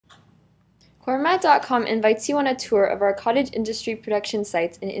Coir.com invites you on a tour of our cottage industry production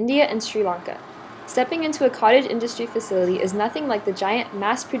sites in India and Sri Lanka. Stepping into a cottage industry facility is nothing like the giant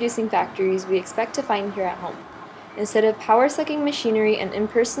mass-producing factories we expect to find here at home. Instead of power-sucking machinery and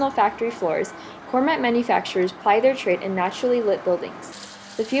impersonal factory floors, Coir manufacturers ply their trade in naturally lit buildings.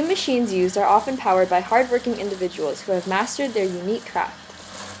 The few machines used are often powered by hard-working individuals who have mastered their unique craft.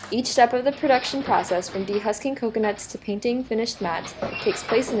 Each step of the production process, from dehusking coconuts to painting finished mats, takes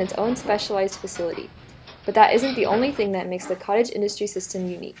place in its own specialized facility. But that isn't the only thing that makes the cottage industry system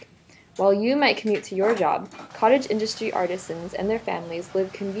unique. While you might commute to your job, cottage industry artisans and their families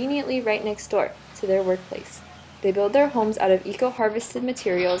live conveniently right next door to their workplace. They build their homes out of eco-harvested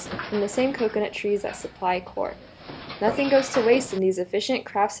materials from the same coconut trees that supply Coir. Nothing goes to waste in these efficient,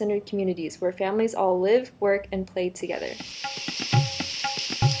 craft-centered communities where families all live, work, and play together.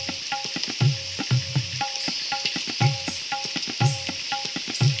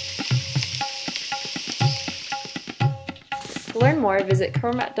 To learn more, visit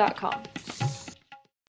Coir.com.